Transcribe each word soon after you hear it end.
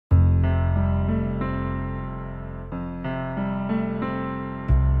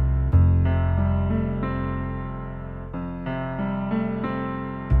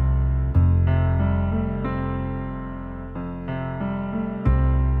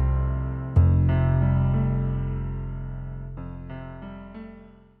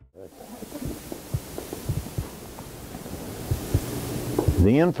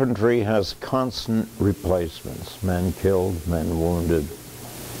The infantry has constant replacements, men killed, men wounded.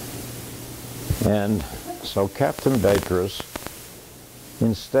 And so Captain Beatrice,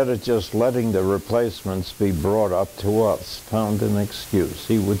 instead of just letting the replacements be brought up to us, found an excuse.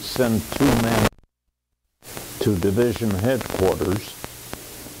 He would send 2 men to division headquarters.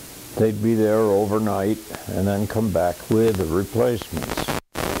 They'd be there overnight and then come back with the replacements,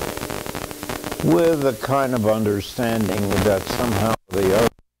 with a kind of understanding that somehow the other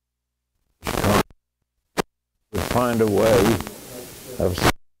would find a way of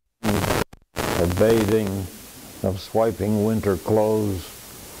bathing, of swiping winter clothes,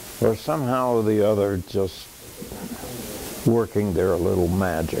 or somehow or the other just working their little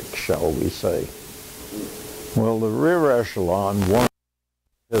magic, shall we say. Well, the rear echelon won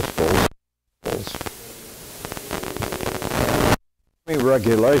pistols. Army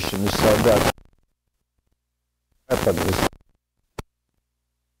regulations said that weapons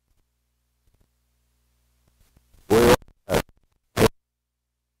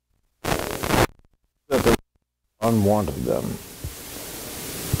unwanted them.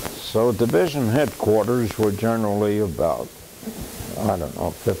 So division headquarters were generally about, I don't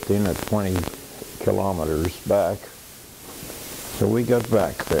know, 15 or 20 kilometers back. So we got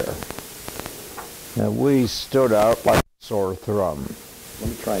back there. And we stood out like a sore thumb. Let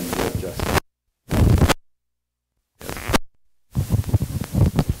me try and do it, Justin.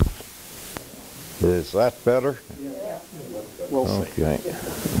 Is that better? Yeah. We'll see. Okay.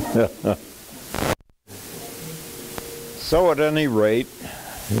 So at any rate,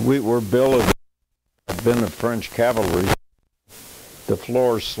 we were billeted, had been a French cavalry. The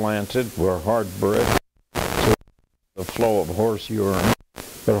floors slanted, were hard brick, so the flow of horse urine,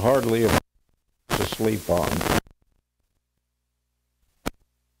 but hardly a to sleep on.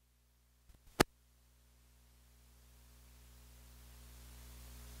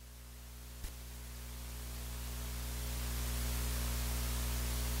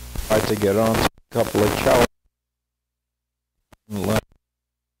 Tried to get on a couple of chow.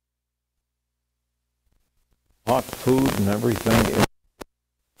 Hot food and everything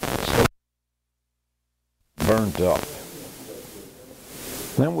burnt up.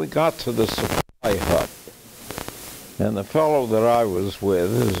 Then we got to the supply hut, and the fellow that I was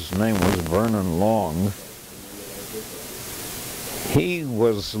with, his name was Vernon Long, he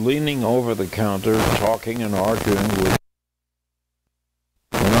was leaning over the counter talking and arguing with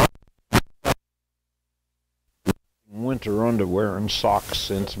winter underwear and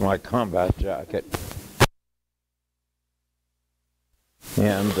socks into my combat jacket.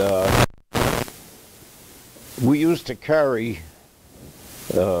 And we used to carry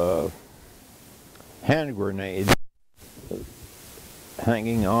hand grenades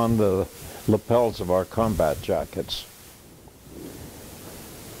hanging on the lapels of our combat jackets.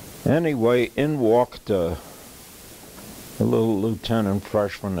 Anyway, in walked a little lieutenant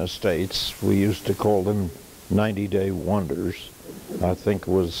freshman estates. We used to call them 90-day wonders. I think it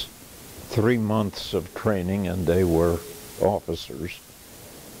was 3 months of training, and they were officers.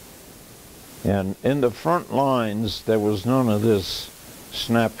 And in the front lines, there was none of this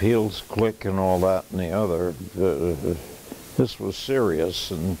snap heels, click, and all that and the other. This was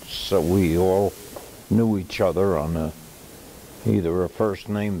serious, and so we all knew each other on either a first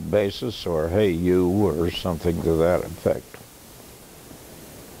name basis or hey you or something to that effect.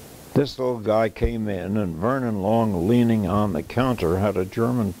 This little guy came in, and Vernon Long, leaning on the counter, had a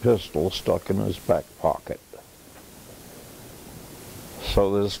German pistol stuck in his back pocket.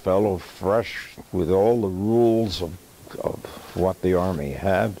 So this fellow, fresh with all the rules of what the Army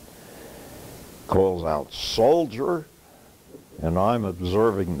had, calls out, "Soldier!" And I'm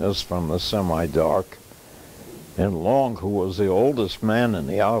observing this from the semi-dark. And Long, who was the oldest man in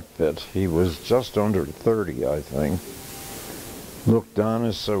the outfit, he was just under 30, I think, looked down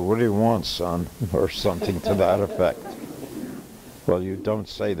and said, "What do you want, son?" or something to that effect. Well, you don't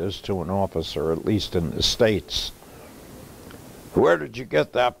say this to an officer, at least in the States. "Where did you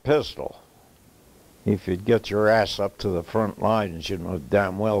get that pistol?" If you'd get your ass up to the front lines, you'd know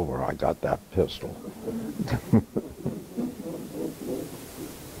damn well where I got that pistol.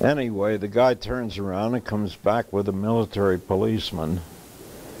 Anyway, the guy turns around and comes back with a military policeman,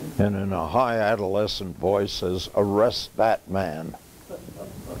 and in a high adolescent voice says, "Arrest that man."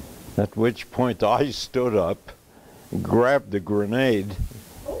 At which point I stood up, grabbed the grenade,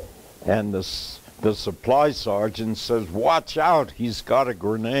 and the supply sergeant says, "Watch out, he's got a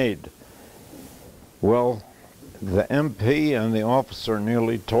grenade." Well, the MP and the officer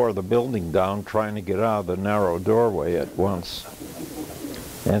nearly tore the building down trying to get out of the narrow doorway at once.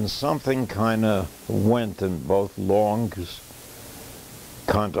 And something kind of went in both Long's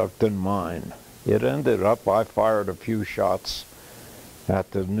conduct in mind. It ended up I fired a few shots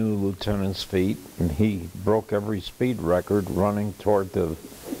at the new lieutenant's feet, and he broke every speed record running toward the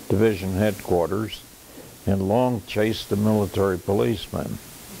division headquarters, and Long chased the military policeman.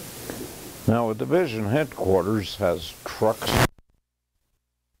 Now, a division headquarters has trucks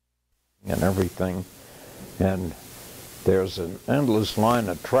and everything, and there's an endless line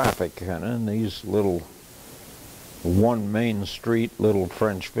of traffic, and in these little one main street little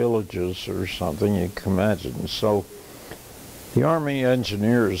French villages or something, you can imagine. So the Army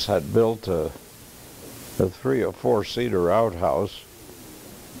engineers had built a 3 or 4 seater outhouse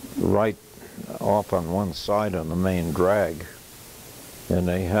right off on one side on the main drag, and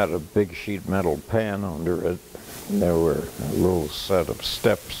they had a big sheet metal pan under it. There were a little set of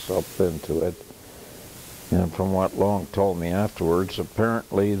steps up into it, and from what Long told me afterwards,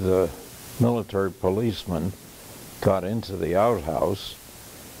 apparently the military policeman got into the outhouse.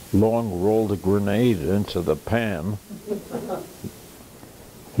 Long rolled a grenade into the pan.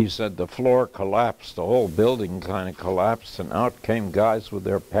 He said the floor collapsed, the whole building kind of collapsed, and out came guys with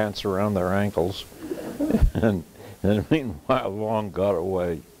their pants around their ankles. and meanwhile, Long got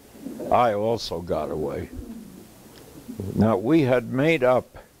away. I also got away. Now, we had made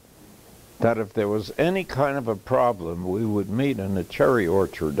up that if there was any kind of a problem, we would meet in a cherry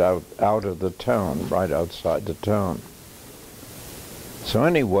orchard out of the town, right outside the town. So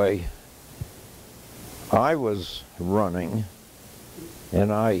anyway, I was running,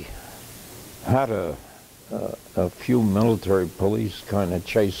 and I had a few military police kind of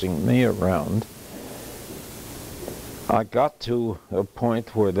chasing me around. I got to a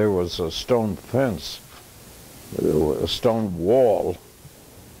point where there was a stone fence, a stone wall,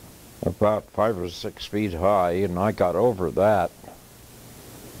 about 5 or 6 feet high, and I got over that.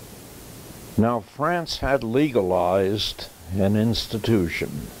 Now, France had legalized an institution,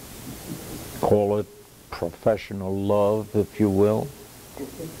 call it professional love, if you will,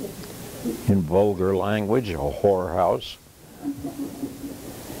 in vulgar language, a whorehouse.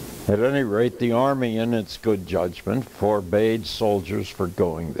 At any rate, the Army, in its good judgment, forbade soldiers for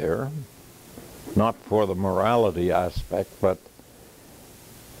going there, not for the morality aspect, but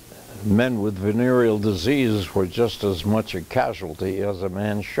men with venereal disease were just as much a casualty as a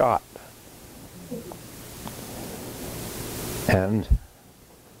man shot. And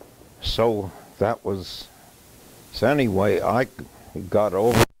so that was, so anyway, I got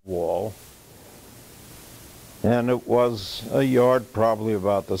over the wall, and it was a yard probably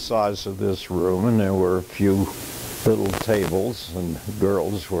about the size of this room, and there were a few little tables, and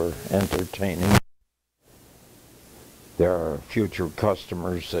girls were entertaining. There are future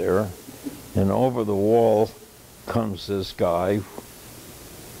customers there, and over the wall comes this guy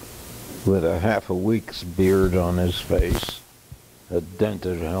with a half a week's beard on his face, a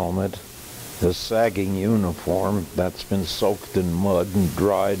dented helmet, a sagging uniform that's been soaked in mud and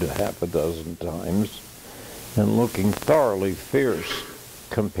dried half a dozen times, and looking thoroughly fierce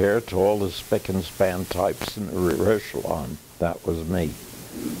compared to all the spick and span types in the rear echelon. That was me.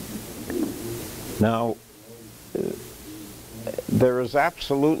 Now, there is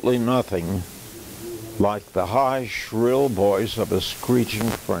absolutely nothing like the high, shrill voice of a screeching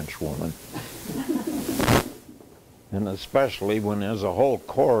Frenchwoman. And especially when there's a whole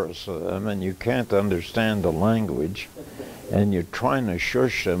chorus of them and you can't understand the language and you're trying to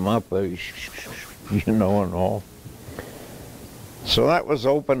shush them up, you know, and all. So that was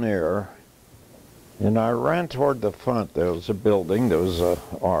open air, and I ran toward the front. There was a building, there was an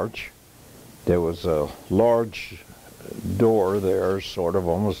arch, there was a large door there, sort of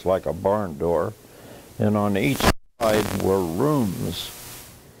almost like a barn door, and on each side were rooms.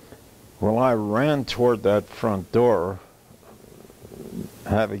 Well, I ran toward that front door,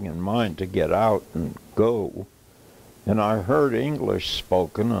 having in mind to get out and go, and I heard English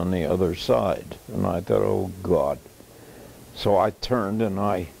spoken on the other side, and I thought, oh God. So I turned and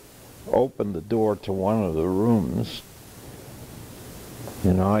I opened the door to one of the rooms,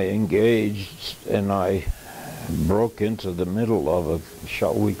 and I engaged, and I broke into the middle of a,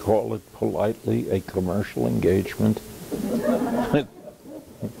 shall we call it politely, a commercial engagement.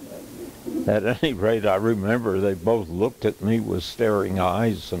 At any rate, I remember they both looked at me with staring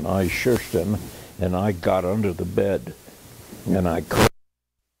eyes, and I shushed them, and I got under the bed, and I cried.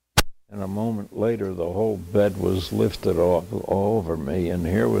 And a moment later, the whole bed was lifted off all over me, and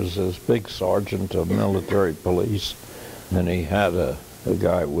here was this big sergeant of military police, and he had a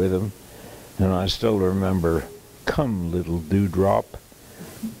guy with him, and I still remember, "Come, little dewdrop."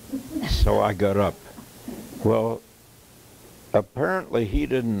 So I got up. Well, apparently he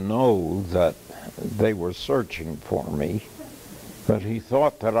didn't know that they were searching for me, But he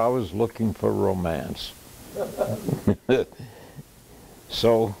thought that I was looking for romance.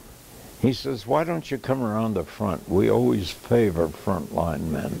 So he says, why don't you come around the front? We always favor frontline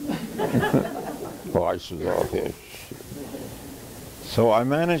men. Well, I said, okay. So I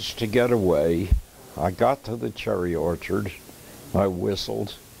managed to get away. I got to the cherry orchard. I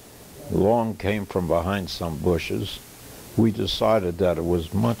whistled. Along came from behind some bushes. We decided that it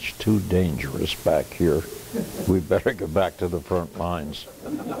was much too dangerous back here. We better go back to the front lines.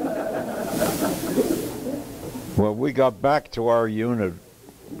 Well, we got back to our unit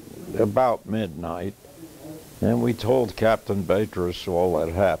about midnight, and we told Captain Beatrice all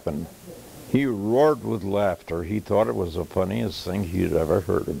that happened. He roared with laughter. He thought it was the funniest thing he'd ever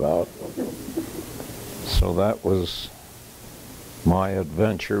heard about. So that was my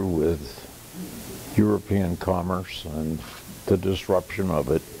adventure with European commerce and the disruption of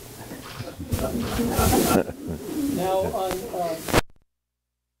it. Now, on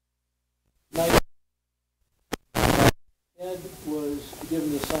night, Ed was given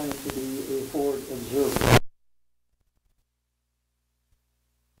the assignment to be a forward observer.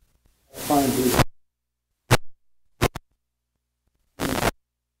 Find the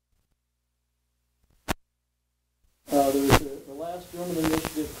there was the last German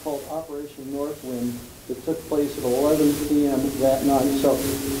initiative called Operation Northwind that took place at 11 p.m. that night. So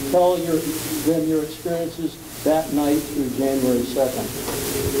tell them your experiences that night through January 2nd.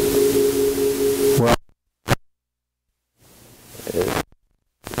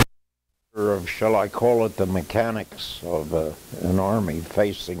 Well, shall I call it the mechanics of an army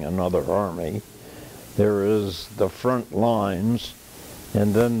facing another army. There is the front lines,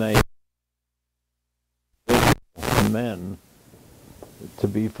 and then they men to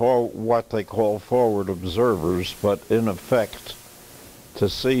be what they call forward observers, but in effect to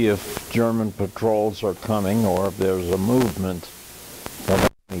see if German patrols are coming or if there's a movement of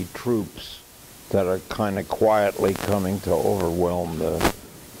enemy troops that are kind of quietly coming to overwhelm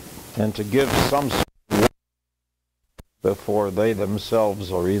and to give some before they themselves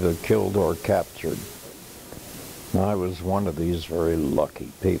are either killed or captured. I was one of these very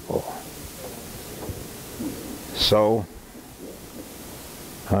lucky people. So,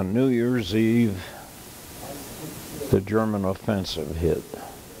 on New Year's Eve, the German offensive hit.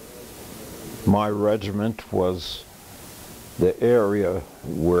 My regiment was the area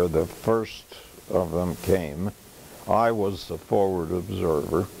where the first of them came. I was the forward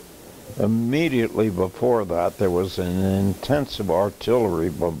observer. Immediately before that, there was an intensive artillery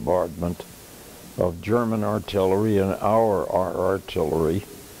bombardment of German artillery and our artillery.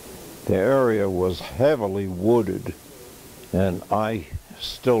 The area was heavily wooded, and I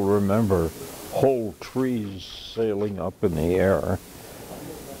still remember whole trees sailing up in the air,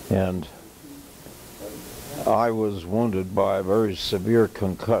 and I was wounded by a very severe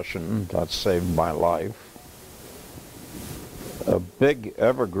concussion that saved my life. A big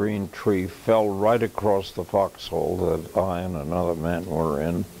evergreen tree fell right across the foxhole that I and another man were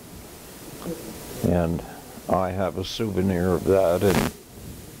in, and I have a souvenir of that in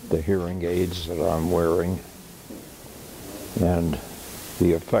the hearing aids that I'm wearing, and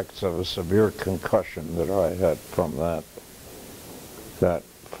the effects of a severe concussion that I had from that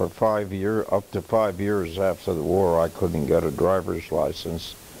for 5 years, up to 5 years after the war, I couldn't get a driver's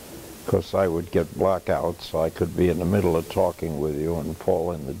license because I would get blackouts. I could be in the middle of talking with you and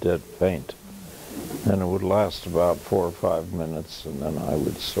fall in the dead faint. And it would last about 4 or 5 minutes, and then I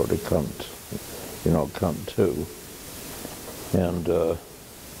would sort of come to. And,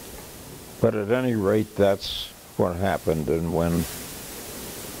 but at any rate, that's what happened. And when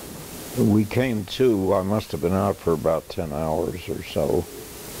we came to, I must have been out for about 10 hours or so.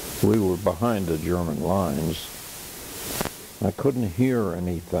 We were behind the German lines. I couldn't hear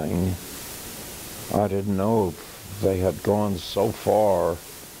anything. I didn't know if they had gone so far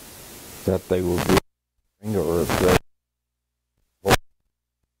that they would be, or if they...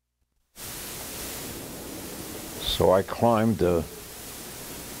 So I climbed a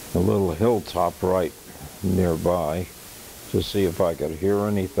little hilltop right nearby to see if I could hear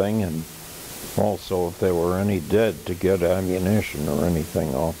anything, and also if there were any dead to get ammunition or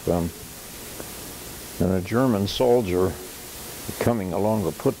anything off them. And a German soldier coming along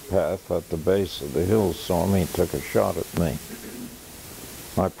the footpath at the base of the hill saw me and took a shot at me.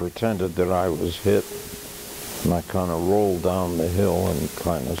 I pretended that I was hit, and I kind of rolled down the hill and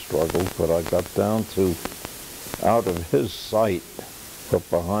kind of struggled, but I got down to out of his sight, but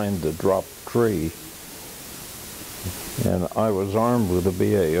behind the dropped tree, and I was armed with a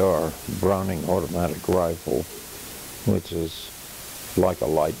BAR, Browning automatic rifle, which is like a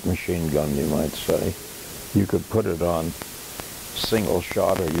light machine gun, you might say. You could put it on single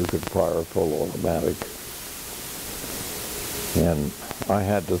shot or you could fire full automatic. And I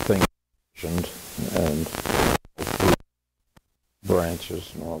had to think and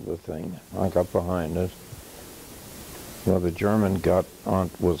branches and all the thing. I got behind it. Well, the German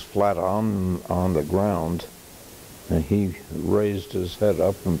was flat on the ground, and he raised his head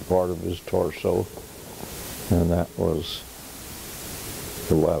up and part of his torso, and that was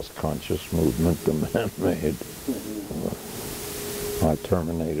the last conscious movement the man made. I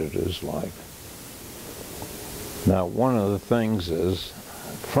terminated his life. Now, one of the things is,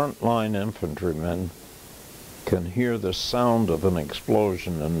 frontline infantrymen can hear the sound of an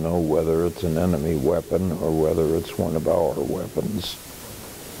explosion and know whether it's an enemy weapon or whether it's one of our weapons.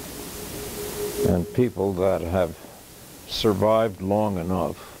 And people that have survived long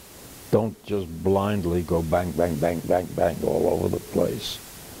enough don't just blindly go bang, bang, bang, bang, bang all over the place.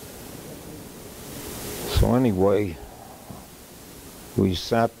 So anyway, we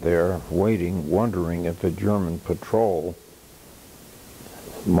sat there waiting, wondering if a German patrol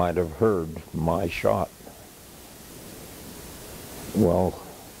might have heard my shot. Well,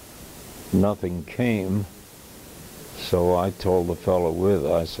 nothing came, so I told the fellow with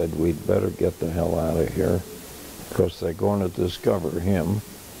it, I said, we'd better get the hell out of here, because they're going to discover him,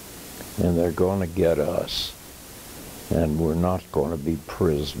 and they're going to get us, and we're not going to be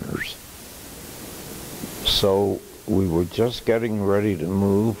prisoners. So we were just getting ready to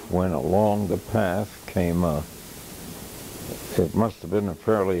move when along the path came it must have been a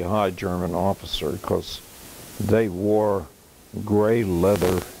fairly high German officer, because they wore gray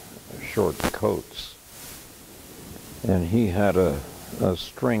leather short coats, and he had a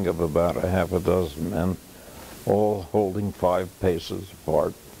string of about a half a dozen men, all holding 5 paces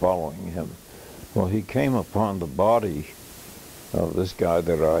apart, following him. Well, he came upon the body of this guy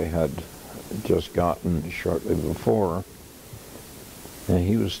that I had just gotten shortly before, and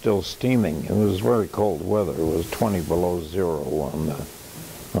he was still steaming. It was very cold weather. It was 20 below zero on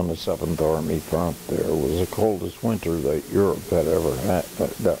the 7th Army front there. It was the coldest winter that Europe had ever had.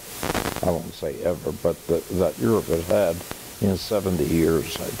 I won't say ever, but that Europe had had in 70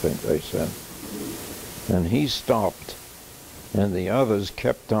 years, I think they said. And he stopped, and the others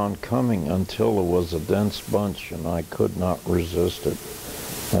kept on coming until it was a dense bunch, and I could not resist it.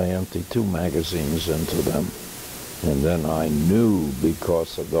 I emptied 2 magazines into them, and then I knew,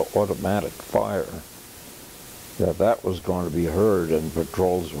 because of the automatic fire, that was going to be heard and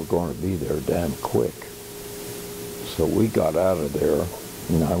patrols were going to be there damn quick. So we got out of there,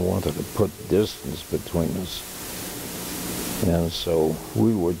 and I wanted to put distance between us. And so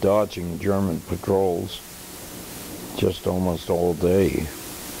we were dodging German patrols just almost all day.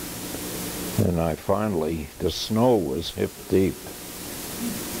 And the snow was hip deep.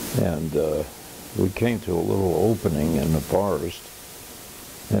 And we came to a little opening in the forest.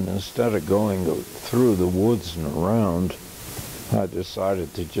 And instead of going through the woods and around, I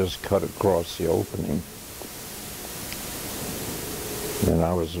decided to just cut across the opening. And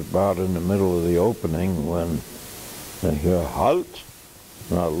I was about in the middle of the opening when I hear, "Halt!"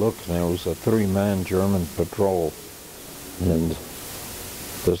 And I looked, and it was a 3-man German patrol. And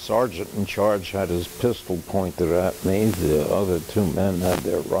the sergeant in charge had his pistol pointed at me. The other 2 men had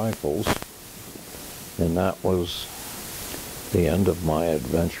their rifles. And that was the end of my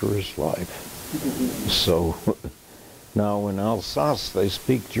adventurous life. So now in Alsace they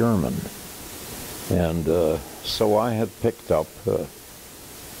speak German, and so I had picked up a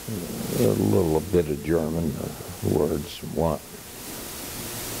little bit of German words and what.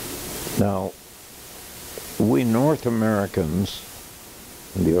 Now we North Americans,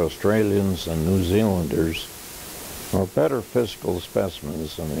 the Australians and New Zealanders, are better physical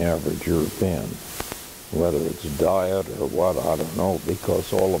specimens than the average European. Whether it's diet or what, I don't know,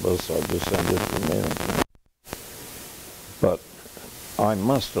 because all of us are descended from there. But I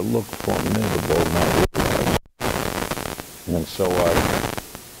must have looked formidable now. And so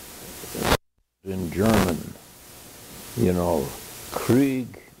I, in German, you know,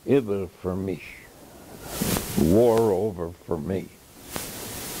 Krieg über für mich, war over for me.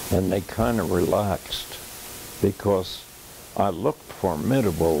 And they kind of relaxed, because I looked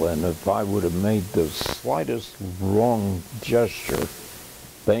formidable, and if I would have made the slightest wrong gesture,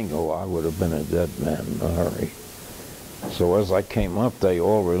 bingo, I would have been a dead man in a hurry. So as I came up, they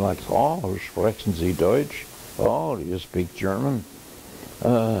all relaxed. "Oh, sprechen Sie Deutsch? Oh, do you speak German?"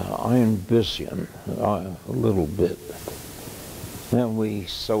 Ein bisschen, a little bit. And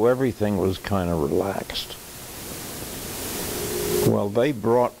so everything was kind of relaxed. Well, they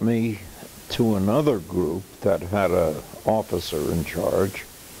brought me to another group that had an officer in charge,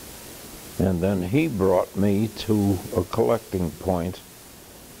 And then he brought me to a collecting point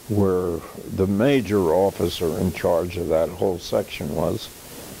where the major officer in charge of that whole section was,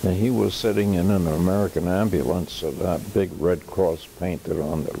 and he was sitting in an American ambulance with that big Red Cross painted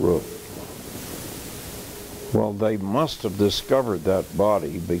on the roof. Well, they must have discovered that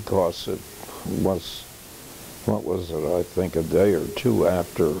body because it was, what was it, I think a day or two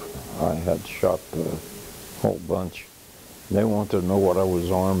after I had shot the whole bunch. They wanted to know what I was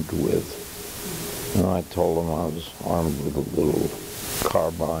armed with. And I told them I was armed with a little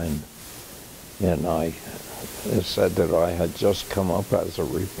carbine. And I said that I had just come up as a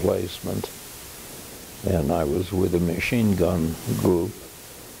replacement. And I was with a machine gun group.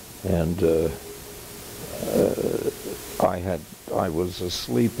 And I was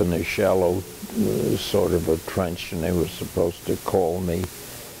asleep in a shallow sort of a trench, and they were supposed to call me.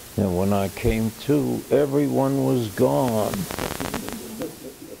 And when I came to, everyone was gone.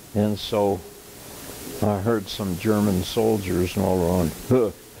 And so I heard some German soldiers and all around,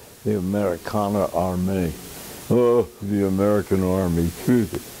 huh, the Amerikaner Armee, oh, the American Army.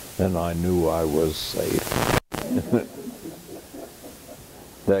 And I knew I was safe.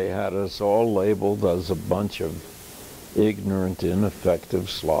 They had us all labeled as a bunch of ignorant, ineffective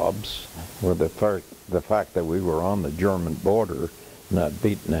slobs, with the fact that we were on the German border and I'd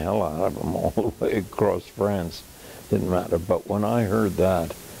beaten the hell out of them all the way across France. Didn't matter. But when I heard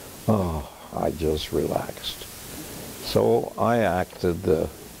that, oh, I just relaxed. So I acted the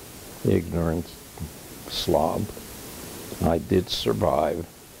ignorant slob. I did survive.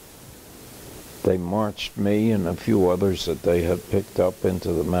 They marched me and a few others that they had picked up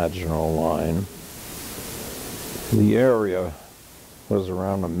into the Maginot Line. The area was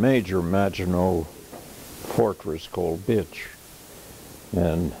around a major Maginot fortress called Bitch,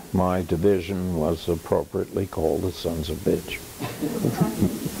 and my division was appropriately called the Sons of Bitch.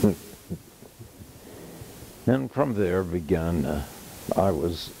 And from there began, I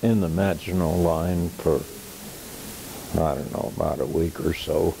was in the Maginot Line for, I don't know, about a week or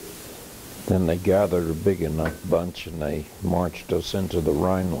so. Then they gathered a big enough bunch and they marched us into the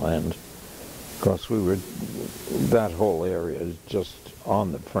Rhineland. Because we were, that whole area is just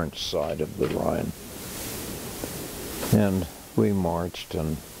on the French side of the Rhine. And we marched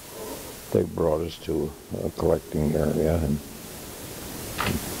and they brought us to a collecting area. And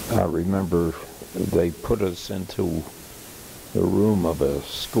I remember they put us into the room of a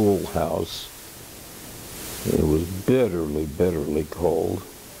schoolhouse. It was bitterly, bitterly cold.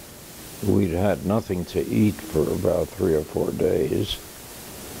 We'd had nothing to eat for about 3 or 4 days.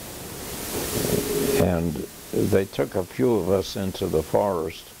 And they took a few of us into the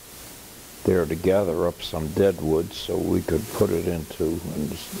forest there to gather up some dead wood so we could put it into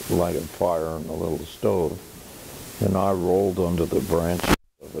and light a fire in a little stove. And I rolled under the branches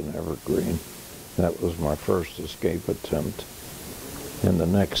of an evergreen. That was my first escape attempt. And the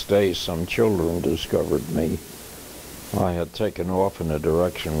next day some children discovered me. I had taken off in a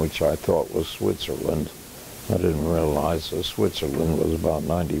direction which I thought was Switzerland. I didn't realize that Switzerland was about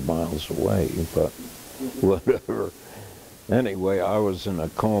 90 miles away, but whatever. Anyway, I was in a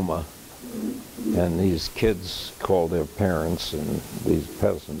coma, and these kids called their parents, and these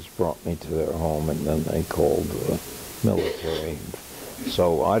peasants brought me to their home, and then they called the military.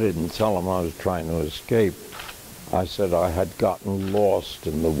 So I didn't tell them I was trying to escape. I said I had gotten lost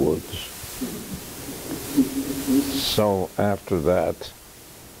in the woods. So after that,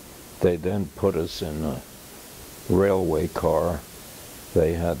 they then put us in a railway car.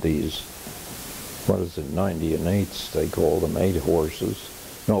 They had these, 90 and 8s, they call them, 8 horses.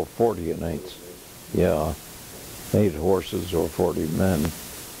 No, 40 and 8s. Yeah, 8 horses or 40 men.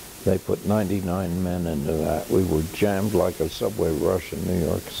 They put 99 men into that. We were jammed like a subway rush in New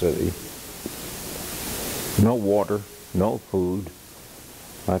York City. No water, no food.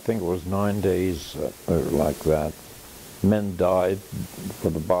 I think it was 9 days or like that. Men died, for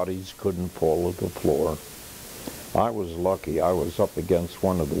the bodies couldn't fall to the floor. I was lucky. I was up against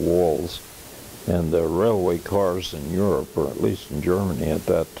one of the walls, and the railway cars in Europe, or at least in Germany at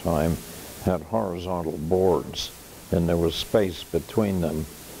that time, had horizontal boards, and there was space between them,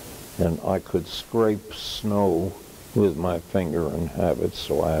 and I could scrape snow with my finger and have it,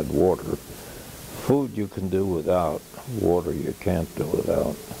 so I had water. Food you can do without, water you can't do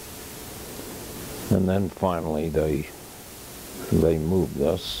without. And then finally they moved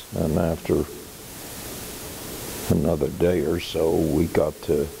us, and after another day or so we got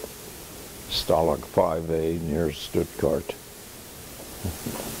to Stalag 5A near Stuttgart.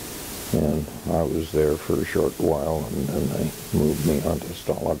 And I was there for a short while, and then they moved me on to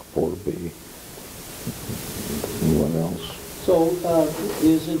Stalag 4B. What else? So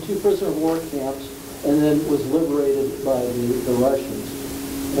he was in 2 prisoner of war camps and then was liberated by the Russians.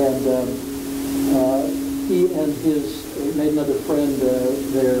 And he and he made another friend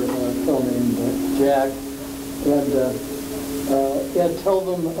there, a fellow named Jack. And Ed, tell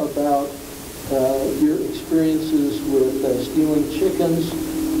them about your experiences with stealing chickens,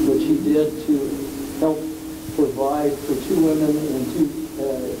 which he did to help provide for 2 women and 2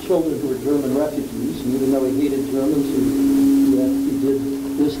 children who were German refugees. And even though he hated Germans, he did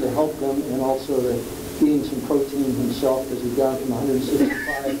this to help them, and also to gain some protein himself, because he'd gone from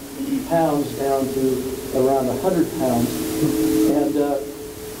 165 pounds down to around 100 pounds. And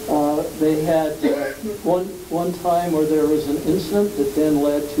they had one time where there was an incident that then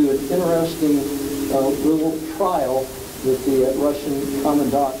led to an interesting little trial that the Russian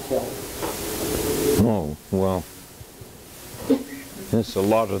commandant held. Oh, well, there's a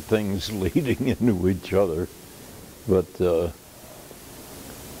lot of things leading into each other, but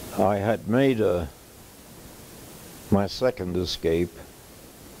I had made my second escape,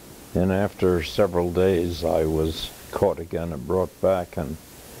 and after several days I was caught again and brought back and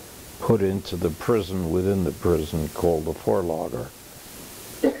put into the prison within the prison called the Vorlager.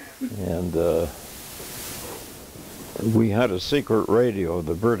 And we had a secret radio.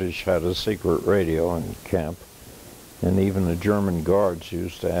 The British had a secret radio in camp, and even the German guards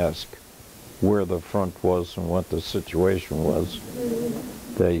used to ask where the front was and what the situation was.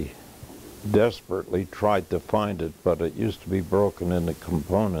 They desperately tried to find it, but it used to be broken into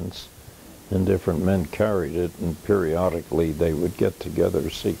components, and different men carried it, and periodically they would get together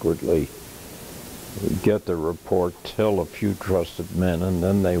secretly, get the report, tell a few trusted men, and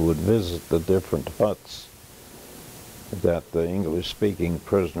then they would visit the different huts that the English-speaking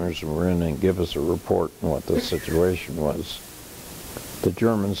prisoners were in and give us a report on what the situation was. The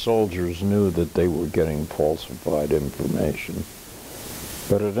German soldiers knew that they were getting falsified information.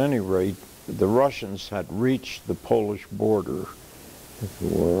 But at any rate, the Russians had reached the Polish border,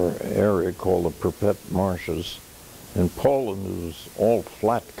 an area called the Pripet Marshes. And Poland was all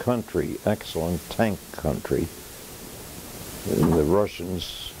flat country, excellent tank country. And the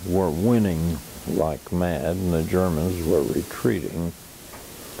Russians were winning like mad, and the Germans were retreating.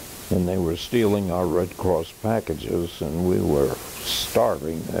 And they were stealing our Red Cross packages, and we were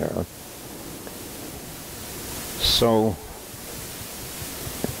starving there. So,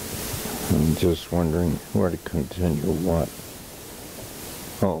 I'm just wondering where to continue what.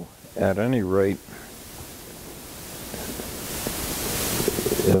 Oh, at any rate,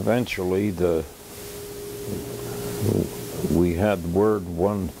 eventually we had word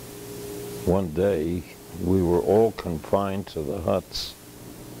one day we were all confined to the huts,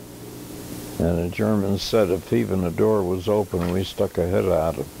 and the Germans said if even a door was open, we stuck a head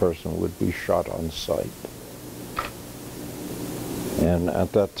out, a person would be shot on sight. And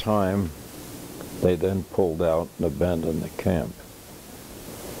at that time, they then pulled out and abandoned the camp.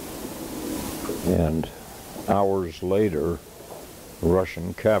 And hours later,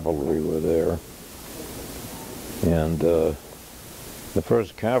 Russian cavalry were there, and the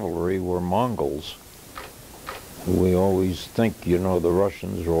first cavalry were Mongols. We always think, you know, the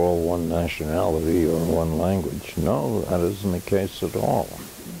Russians are all one nationality or one language. No, that isn't the case at all.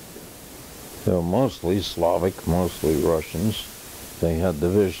 They're mostly Slavic, mostly Russians. They had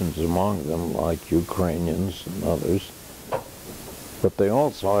divisions among them, like Ukrainians and others. But they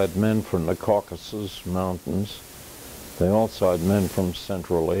also had men from the Caucasus Mountains. They also had men from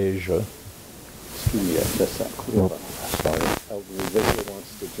Central Asia. Excuse me, just that clear. Sorry. Elderly visitor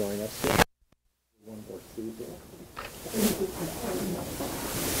wants to join us. One more seat there.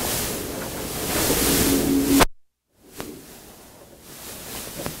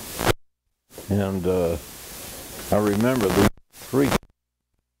 And I remember the 3.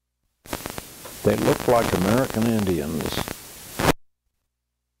 They looked like American Indians.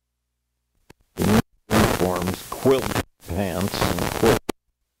 The uniforms, quilt pants, and quilt.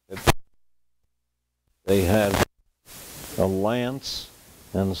 They had a lance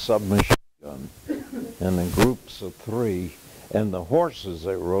and a submachine gun, and in groups of 3. And the horses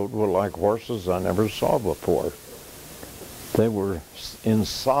they rode were like horses I never saw before. They were in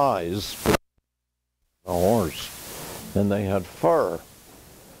size for a horse, and they had fur.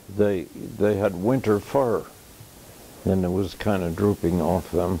 They had winter fur, and it was kind of drooping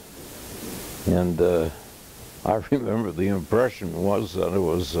off them. And I remember the impression was that it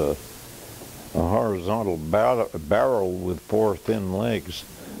was a horizontal barrel with 4 thin legs,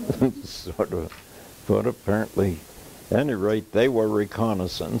 sort of. But apparently, at any rate, they were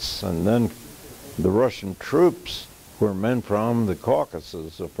reconnaissance, and then the Russian troops were men from the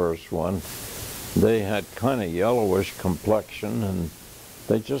Caucasus, the first one, They had kind of yellowish complexion, and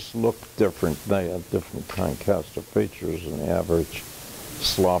they just looked different. They had different kind of cast of features than the average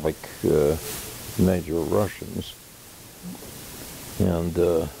Slavic major Russians. And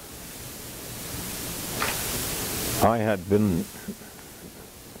I had been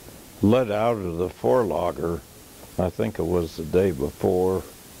let out of the forelager, I think it was the day before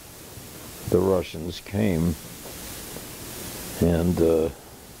the Russians came. And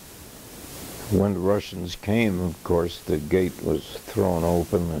when the Russians came, of course, the gate was thrown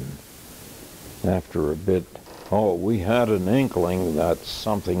open, and after a bit, we had an inkling that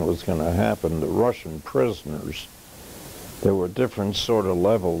something was going to happen. The Russian prisoners, there were different sort of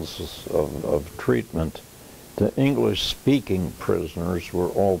levels of treatment. The English-speaking prisoners were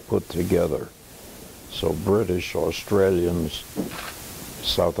all put together. So British, Australians,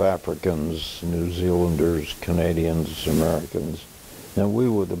 South Africans, New Zealanders, Canadians, Americans, and we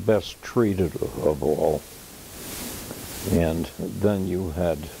were the best treated of all. And then you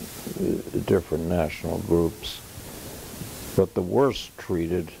had different national groups. But the worst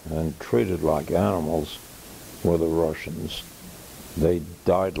treated, and treated like animals, were the Russians. They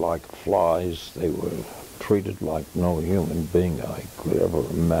died like flies. They were treated like no human being I could ever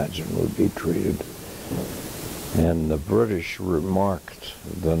imagine would be treated. And the British remarked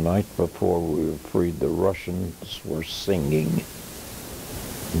the night before we were freed, the Russians were singing.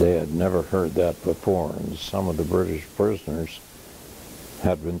 They had never heard that before, and some of the British prisoners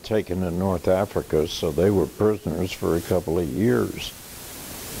had been taken to North Africa, so they were prisoners for a couple of years.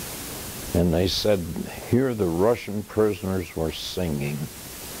 And they said, here the Russian prisoners were singing.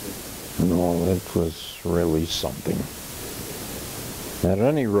 No, it was really something. At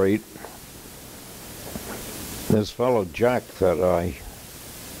any rate, this fellow Jack that I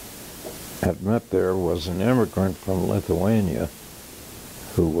had met there was an immigrant from Lithuania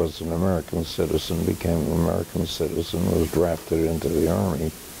who was an American citizen, became an American citizen, was drafted into the army.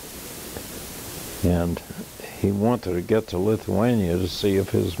 And he wanted to get to Lithuania to see if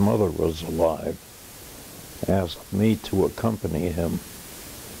his mother was alive. Asked me to accompany him.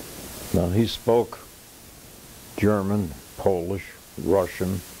 Now he spoke German, Polish,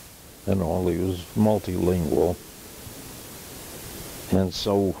 Russian, and all. He was multilingual. And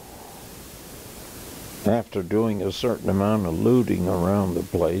so after doing a certain amount of looting around the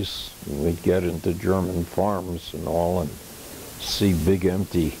place, we'd get into German farms and all and see big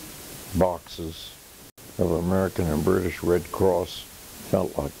empty boxes of American and British Red Cross.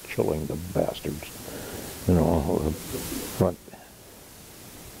 Felt like killing the bastards, you know. But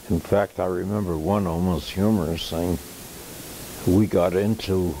in fact, I remember one almost humorous thing. We got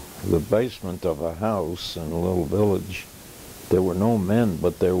into the basement of a house in a little village. There were no men,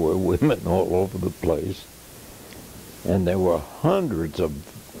 but there were women all over the place. And there were hundreds of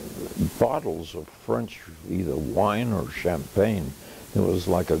bottles of French, either wine or champagne. It was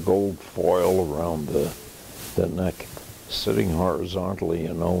like a gold foil around the neck, sitting horizontally,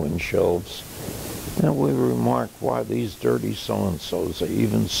 you know, in shelves. And we remarked, why these dirty so-and-sos, they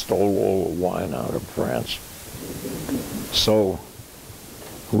even stole all the wine out of France. So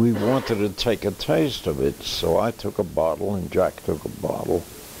we wanted to take a taste of it, so I took a bottle and Jack took a bottle,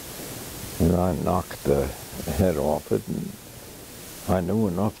 and I knocked the head off it. And I knew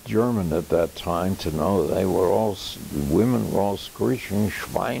enough German at that time to know they were all, women were all screeching,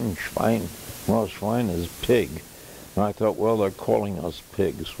 Schwein, Schwein. Well, Schwein is pig. And I thought, well, they're calling us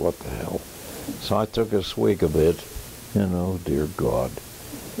pigs, what the hell. So I took a swig of it, and oh dear God.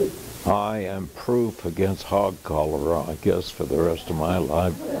 I am proof against hog cholera, I guess, for the rest of my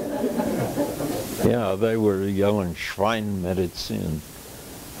life. Yeah, they were yelling Schweinmedizin.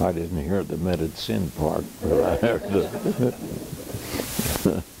 I didn't hear the medicine part, but I heard it.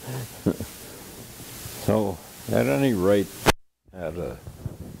 So, at any rate, had a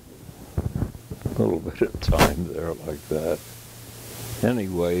little bit of time there like that.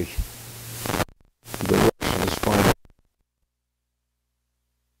 Anyway, the Russians finally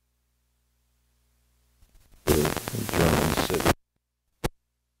the German city.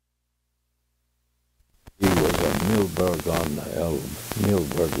 He was at Mühlberg on the Elbe.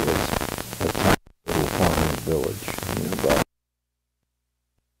 Mühlberg was a tiny little farming village nearby.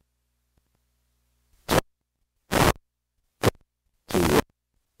 To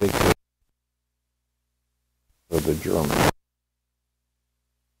big for the Germans.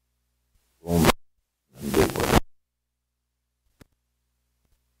 And they were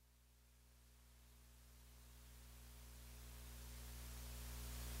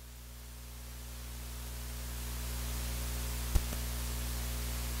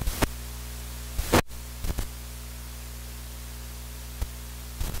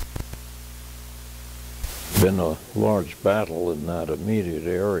been a large battle in that immediate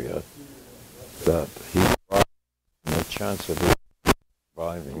area that he brought the chance of his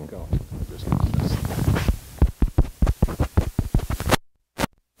surviving.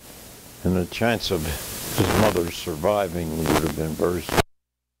 And the chance of his mother surviving would have been very small.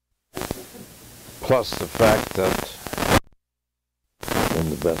 Plus the fact that, in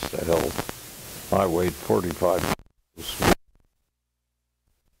the best of health, I weighed 45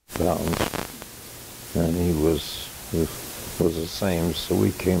 pounds, and he was the same. So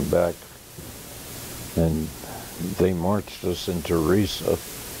we came back, and they marched us into Riesa,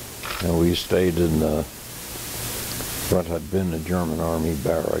 and we stayed in what had been the German army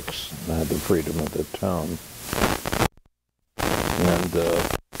barracks. I had the freedom of the town. And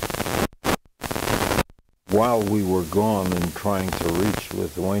while we were gone and trying to reach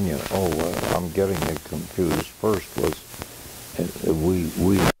Lithuania, I'm getting it confused. First was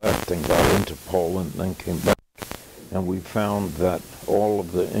we left and got into Poland, and then came back, and we found that all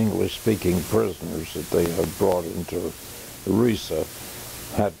of the English-speaking prisoners that they had brought into Riesa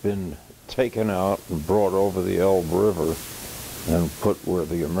had been taken out and brought over the Elbe River and put where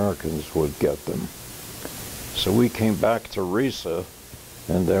the Americans would get them. So we came back to Riesa,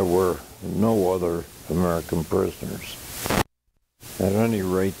 and there were no other American prisoners. At any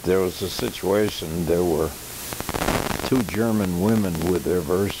rate, there was a situation. There were 2 German women with their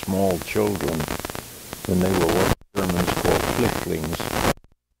very small children, and they were what the Germans call Flüchtlings,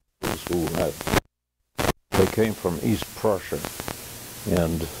 they came from East Prussia.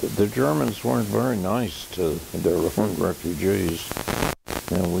 And the Germans weren't very nice to their own refugees.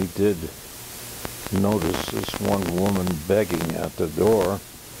 And we did notice this one woman begging at the door,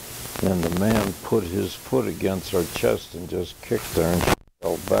 and the man put his foot against her chest and just kicked her, and she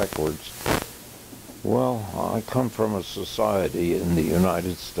fell backwards. Well, I come from a society in the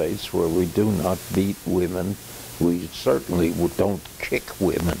United States where we do not beat women. We certainly don't kick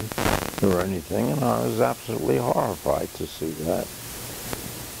women or anything, and I was absolutely horrified to see that.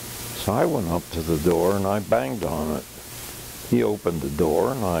 So I went up to the door and I banged on it. He opened the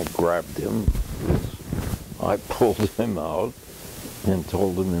door and I grabbed him. I pulled him out and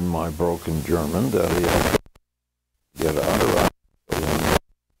told him in my broken German that he had to get out or out.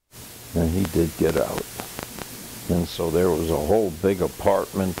 And he did get out. And so there was a whole big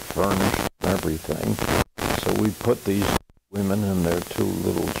apartment, furnished and everything. So we put these women and their 2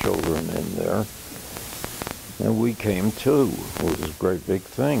 little children in there. And we came too. It was a great big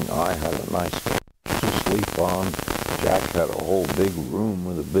thing. I had a nice couch to sleep on. Jack had a whole big room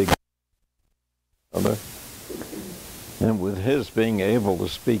with a big other. And with his being able to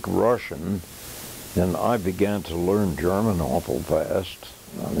speak Russian, and I began to learn German awful fast.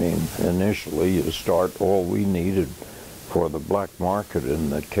 I mean, initially you start, all we needed for the black market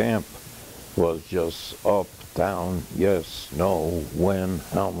in the camp was just up, down, yes, no, when,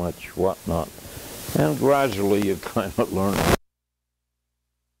 how much, what not. And gradually you kind of learn.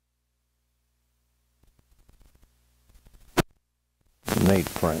 Made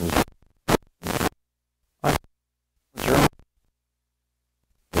friends.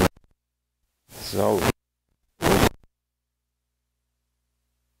 So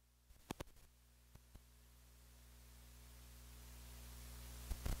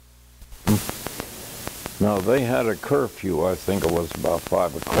now they had a curfew. I think it was about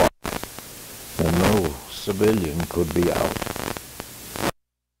 5 o'clock. And no civilian could be out.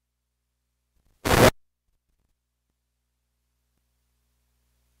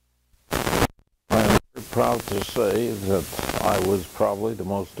 I am very proud to say that I was probably the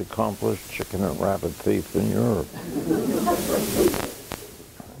most accomplished chicken and rabbit thief in Europe.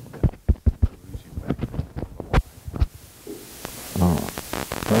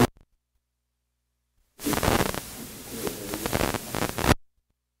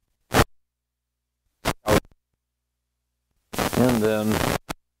 And then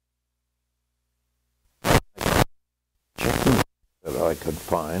chickens that I could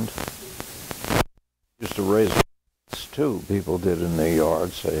find. Used to raise too. People did in their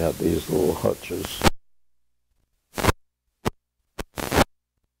yards. They had these little hutches.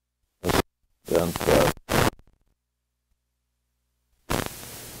 And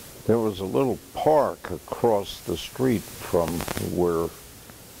there was a little park across the street from where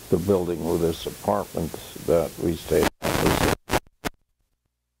the building with this apartment that we stayed at.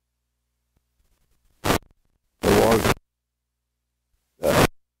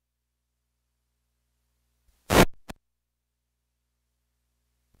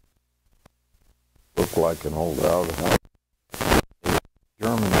 Looked like an old outhouse.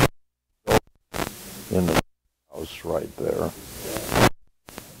 German in the house right there.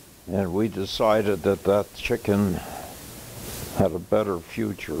 and we decided that that chicken had a better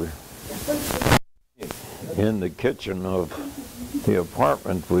future in the kitchen of the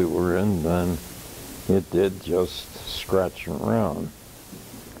apartment we were in than it did just scratching around.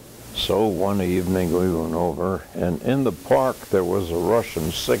 So one evening we went over, and in the park there was a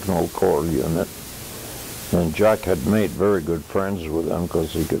Russian signal corps unit, and Jack had made very good friends with them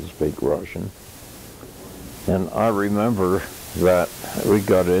because he could speak Russian. And I remember that we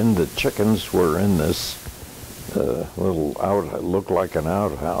got in, the chickens were in this little looked like an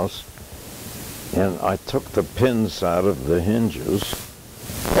outhouse, and I took the pins out of the hinges,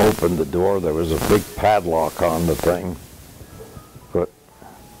 opened the door. There was a big padlock on the thing, but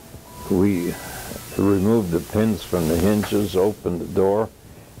we removed the pins from the hinges, opened the door,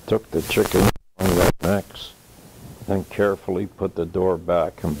 took the chicken on their necks, then carefully put the door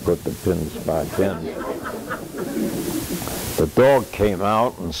back and put the pins back in. The dog came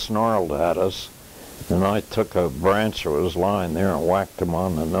out and snarled at us, and I took a branch that was lying there and whacked him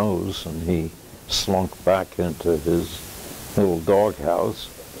on the nose, and he slunk back into his little doghouse.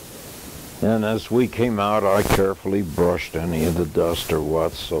 And as we came out, I carefully brushed any of the dust or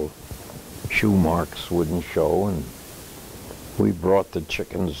what, so shoe marks wouldn't show, and we brought the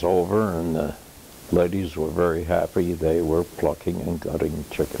chickens over, and the ladies were very happy. They were plucking and gutting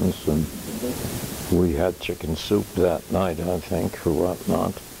chickens, and we had chicken soup that night, I think, or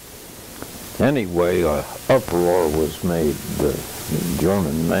whatnot. Anyway, uproar was made. The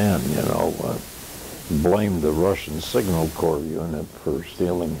German man, blamed the Russian Signal Corps unit for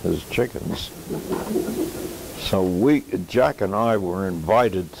stealing his chickens. So Jack and I were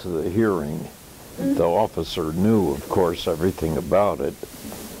invited to the hearing. The officer knew, of course, everything about it,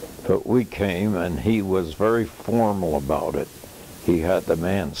 but we came, and he was very formal about it. He had the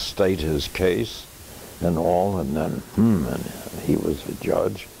man state his case and all, and then, and he was the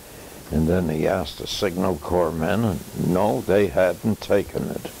judge. And then he asked the Signal Corps men, and no, they hadn't taken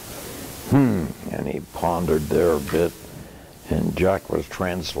it. And he pondered there a bit, and Jack was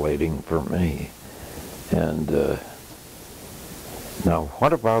translating for me. And now,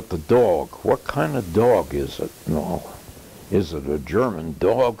 what about the dog? What kind of dog is it? No, is it a German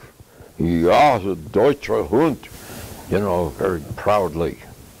dog? Ja, a deutscher Hund. Very proudly.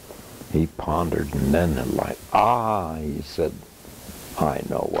 He pondered, and then he said, I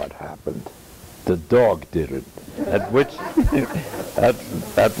know what happened. The dog did it. At which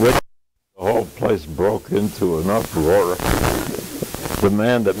the whole place broke into an uproar. The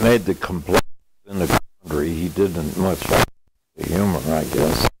man that made the complaint in the country, he didn't much have the humor, I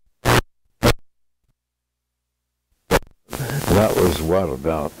guess. That was what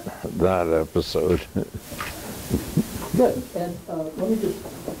about that episode? Good. And let me just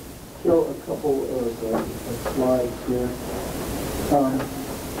show a couple of slides here.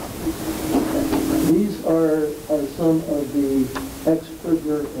 These are some of the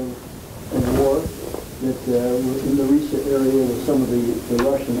ex-prisoners of war that were in the Riesa area with some of the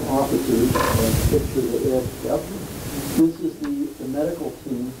Russian officers. Picture that Ed kept. This is the medical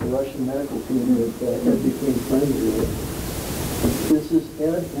team, the Russian medical team that Ed became friends with. This is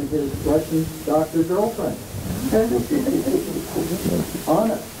Ed and his Russian doctor girlfriend,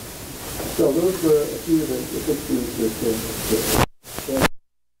 Anna. So those were a few of the pictures that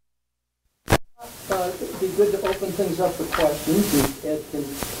it'd be good to open things up for questions. If Ed can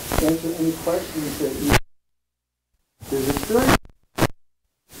answer any questions that you his experience.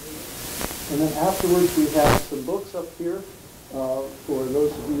 And then afterwards we have some books up here for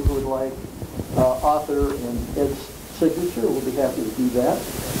those of you who would like author and Ed's signature. We'll be happy to do that.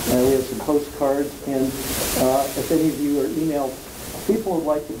 We have some postcards, and if any of you are email people would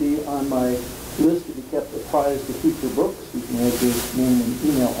like to be on my list to be kept apprised of future books, you can add your name and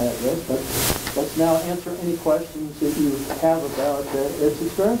email address. But let's now answer any questions that you have about Ed's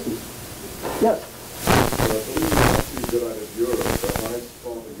experiences. Yes? You got out of Europe, the highest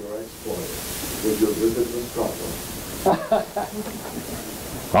point of your exploit was your visit to Scotland.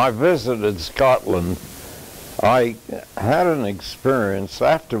 I visited Scotland. I had an experience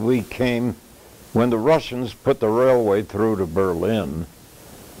after we came, when the Russians put the railway through to Berlin,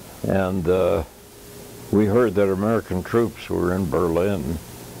 and we heard that American troops were in Berlin.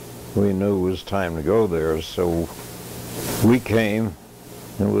 We knew it was time to go there, so we came.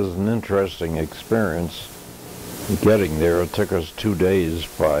 It was an interesting experience getting there. It took us 2 days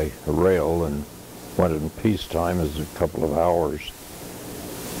by rail, and what in peacetime is a couple of hours.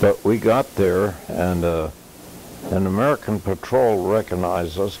 But we got there, and an American patrol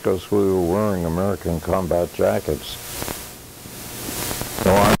recognized us because we were wearing American combat jackets.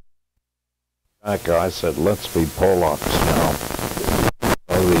 So I said, let's be Polacks now.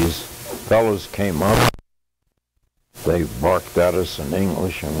 So these fellows came up. They barked at us in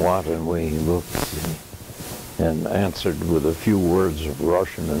English and we looked and answered with a few words of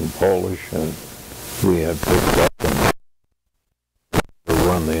Russian and Polish, and we had picked up and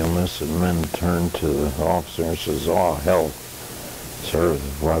run. The enlisted men turned to the officer and says, "Oh, hell, sir,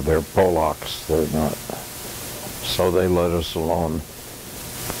 well, they're Polacks, they're not." So they let us alone.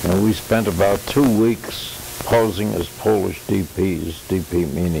 And we spent about 2 weeks posing as Polish DPs, DP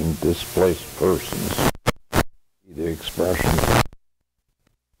meaning displaced persons, the expression,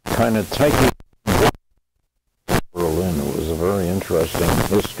 kind of taking Berlin. It was a very interesting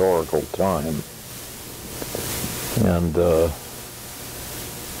historical time. And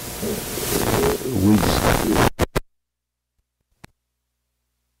we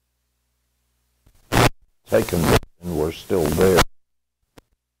taken and were still there,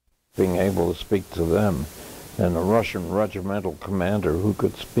 being able to speak to them. And a Russian regimental commander who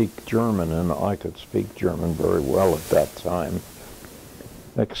could speak German, and I could speak German very well at that time,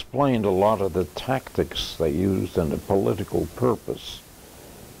 explained a lot of the tactics they used and the political purpose.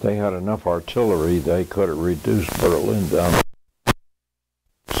 They had enough artillery, they could have reduced Berlin down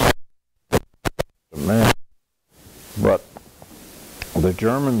to man. But the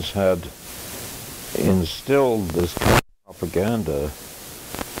Germans had instilled this kind of propaganda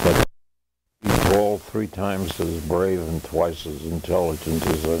that he's all 3 times as brave and twice as intelligent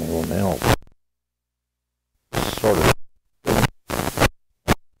as anyone else. Sort of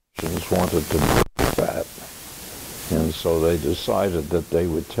wanted to break that. And so they decided that they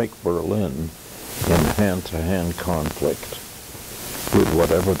would take Berlin in hand-to-hand conflict with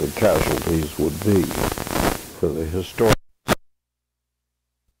whatever the casualties would be for the historic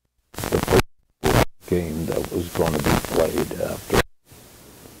game that was going to be played after.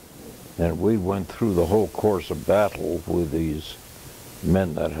 And we went through the whole course of battle with these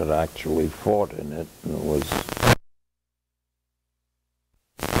men that had actually fought in it, and it was,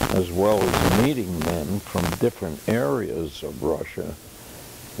 as well as meeting men from different areas of Russia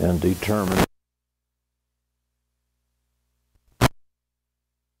and determining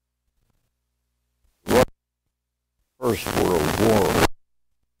First World War,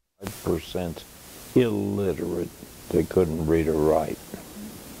 5% illiterate. They couldn't read or write.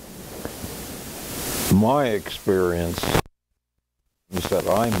 My experience is that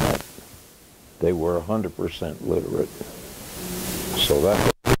I met, they were 100% literate. So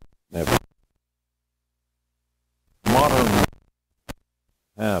that never. Modern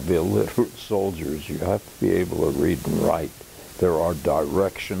have illiterate soldiers. You have to be able to read and write. There are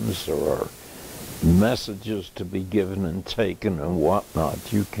directions, there are messages to be given and taken and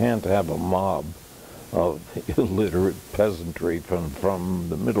whatnot. You can't have a mob of illiterate peasantry from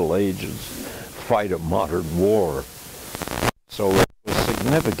the Middle Ages fight a modern war. So it was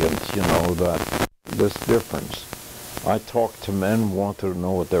significant, you know, that this difference. I talked to men who wanted to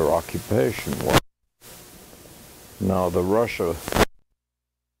know what their occupation was. Now, the Russia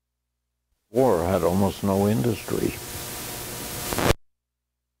war had almost no industry.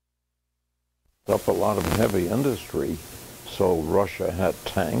 Up a lot of heavy industry, so Russia had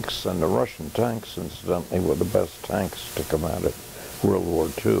tanks, and the Russian tanks, incidentally, were the best tanks to come out of World War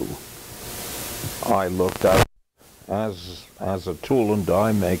II. I looked at as a tool and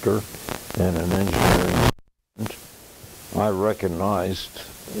die maker and an engineering student, I recognized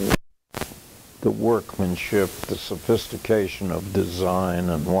the workmanship, the sophistication of design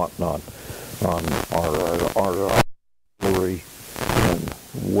and whatnot on our artillery and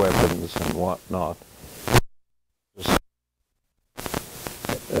weapons and whatnot.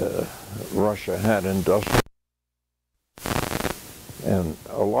 Russia had industrial, and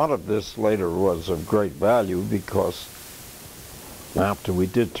a lot of this later was of great value because after we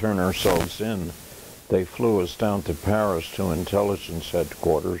did turn ourselves in, they flew us down to Paris to intelligence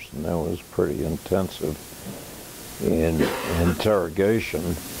headquarters, and that was pretty intensive in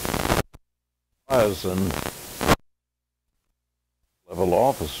interrogation. As in level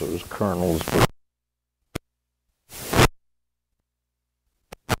officers, colonels,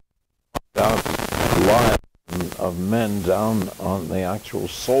 out line of men down on the actual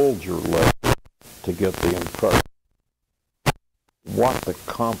soldier level to get the impression what the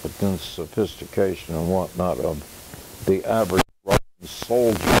competence, sophistication, and whatnot of the average Russian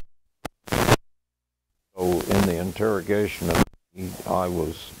soldier. So in the interrogation of me, I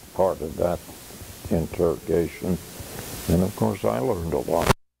was part of that interrogation, and of course I learned a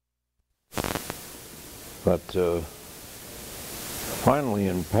lot. But finally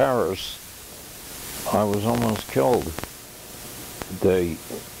in Paris, I was almost killed.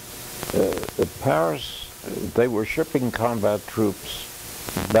 Paris, they were shipping combat troops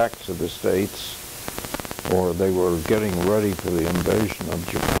back to the States, or they were getting ready for the invasion of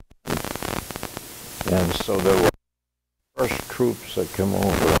Japan. And so there were fresh troops that came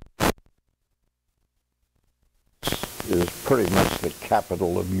over. Is pretty much the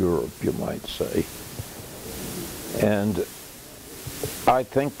capital of Europe, you might say. And I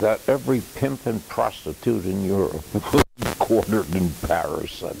think that every pimp and prostitute in Europe was quartered in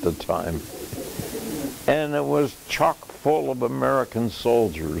Paris at the time. And it was chock full of American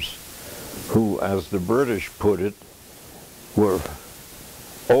soldiers who, as the British put it, were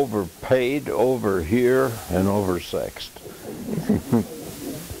overpaid, over here, and oversexed.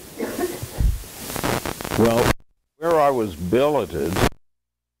 Well, where I was billeted,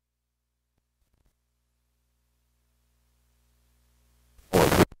 the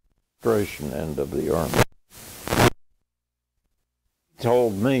administration end of the army,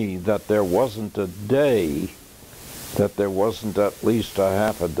 told me that there wasn't a day that there wasn't at least a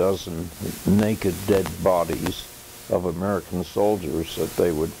half a dozen naked dead bodies of American soldiers that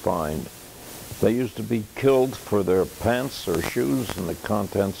they would find. They used to be killed for their pants or shoes and the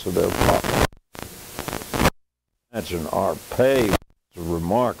contents of their pockets. Imagine our pay was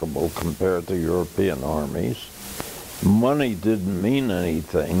remarkable compared to European armies. Money didn't mean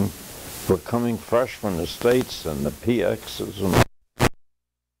anything, but coming fresh from the States and the PXs and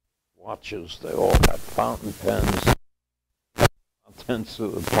watches, they all had fountain pens, contents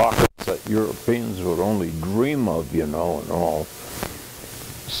of the pockets that Europeans would only dream of, you know, and all.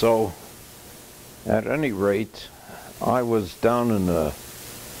 So, at any rate, I was down in the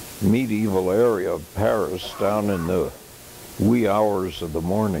medieval area of Paris, down in the wee hours of the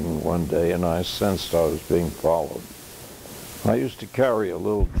morning one day, and I sensed I was being followed. I used to carry a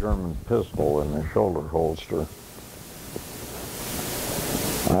little German pistol in the shoulder holster.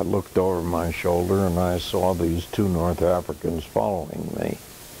 I looked over my shoulder and I saw these two North Africans following me.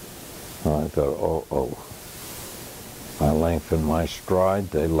 I thought, oh. I lengthened my stride,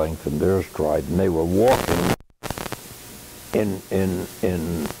 they lengthened their stride, and they were walking in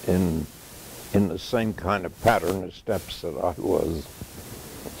the same kind of pattern of steps that I was.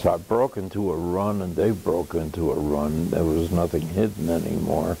 So I broke into a run, and they broke into a run. There was nothing hidden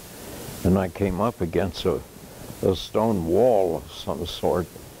anymore. And I came up against a stone wall of some sort,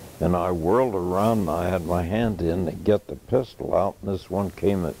 and I whirled around, and I had my hand in to get the pistol out, and this one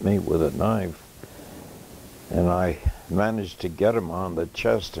came at me with a knife. And I managed to get him on the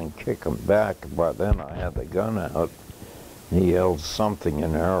chest and kick him back. By then I had the gun out. He yelled something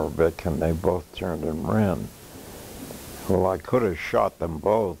in Arabic, and they both turned and ran. Well, I could have shot them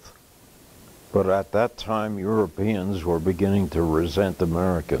both, but at that time Europeans were beginning to resent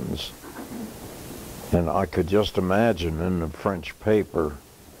Americans. And I could just imagine in the French paper,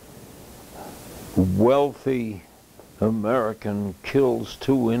 wealthy American kills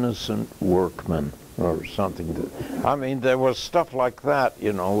two innocent workmen, or something. I mean, there was stuff like that,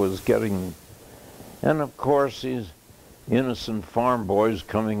 you know, was getting, and of course these innocent farm boys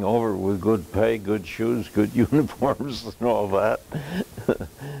coming over with good pay, good shoes, good uniforms, and all that.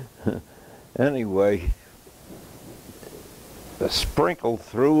 Anyway, sprinkled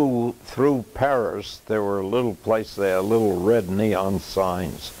through Paris, there were a little place there, a little red neon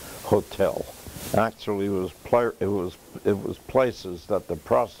signs, hotel. Actually, it was places that the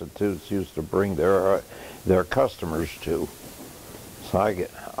prostitutes used to bring their customers to. So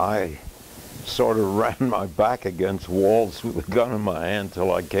I sort of ran my back against walls with a gun in my hand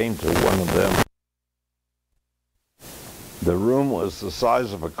till I came to one of them. The room was the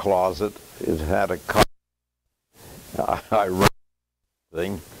size of a closet. It had a cot. I ran the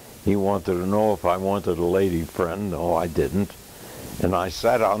thing. He wanted to know if I wanted a lady friend. No, I didn't. And I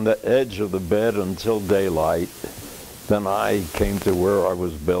sat on the edge of the bed until daylight. Then I came to where I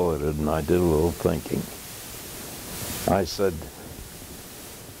was billeted, and I did a little thinking. I said,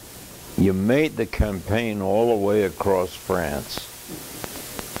 you made the campaign all the way across France.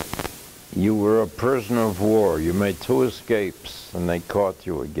 You were a prisoner of war. You made 2 escapes, and they caught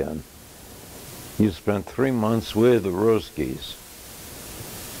you again. You spent 3 months with the Ruskies.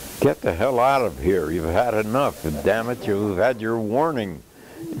 Get the hell out of here. You've had enough. Damn it, you've had your warning.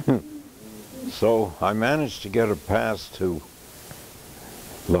 So I managed to get a pass to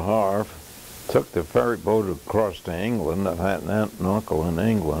Le Havre, took the ferry boat across to England. I had an aunt and uncle in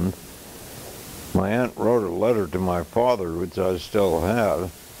England. My aunt wrote a letter to my father, which I still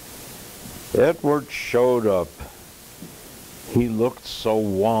have. Edward showed up. He looked so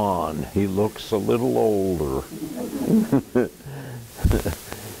wan. He looks a little older.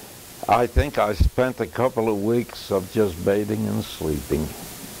 I think I spent a couple of weeks of just bathing and sleeping.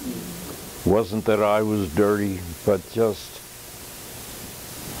 Wasn't that I was dirty, but just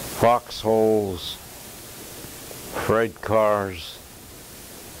foxholes, freight cars,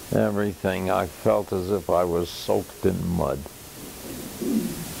 everything. I felt as if I was soaked in mud.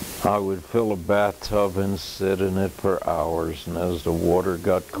 I would fill a bathtub and sit in it for hours, and as the water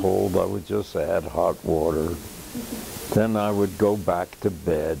got cold, I would just add hot water. Then I would go back to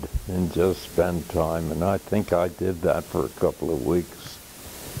bed and just spend time, and I think I did that for a couple of weeks.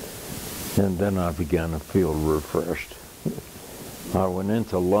 And then I began to feel refreshed. I went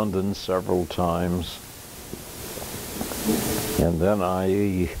into London several times, and then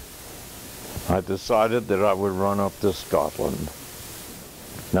I decided that I would run up to Scotland.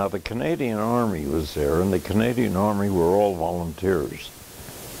 Now the Canadian Army was there, and the Canadian Army were all volunteers.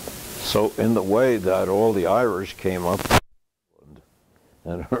 So in the way that all the Irish came up to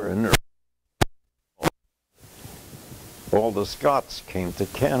Scotland, and all the Scots came to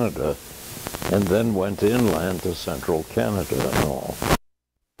Canada, and then went inland to central Canada and all.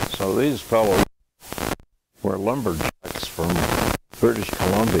 So these fellows were lumberjacks from British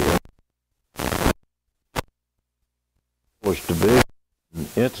Columbia, to be in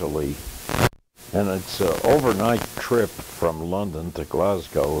Italy, and it's an overnight trip from London to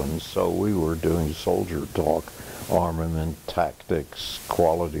Glasgow, and so we were doing soldier talk, armament, tactics,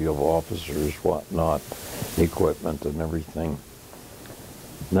 quality of officers, whatnot, equipment and everything.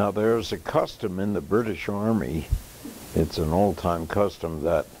 Now there's a custom in the British Army, it's an old-time custom,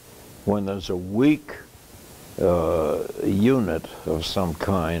 that when there's a weak unit of some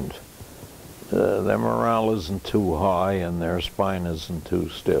kind, their morale isn't too high and their spine isn't too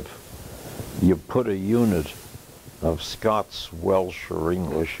stiff, you put a unit of Scots, Welsh, or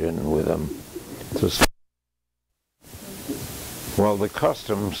English in with them. Well, the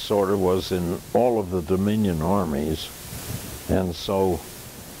custom sort of was in all of the Dominion armies, and so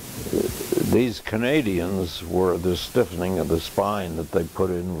these Canadians were the stiffening of the spine that they put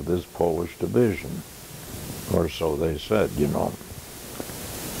in with this Polish division, or so they said, you know.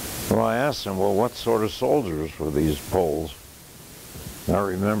 Well, I asked them, well, what sort of soldiers were these Poles? I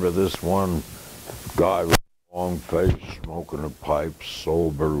remember this one guy with a long face, smoking a pipe,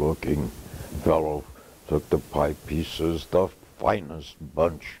 sober-looking fellow, took the pipe, he says, the finest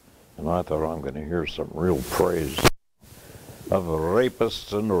bunch. And I thought, I'm going to hear some real praise of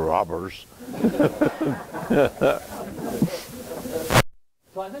rapists and robbers.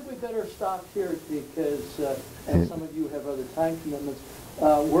 So I think we better stop here because as some of you have other time commitments.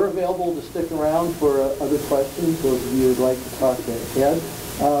 We're available to stick around for other questions, those of you who would like to talk to Ed.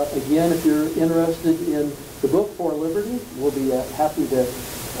 Again, if you're interested in the book For Liberty, we'll be happy to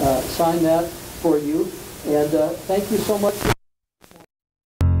sign that for you. And thank you so much.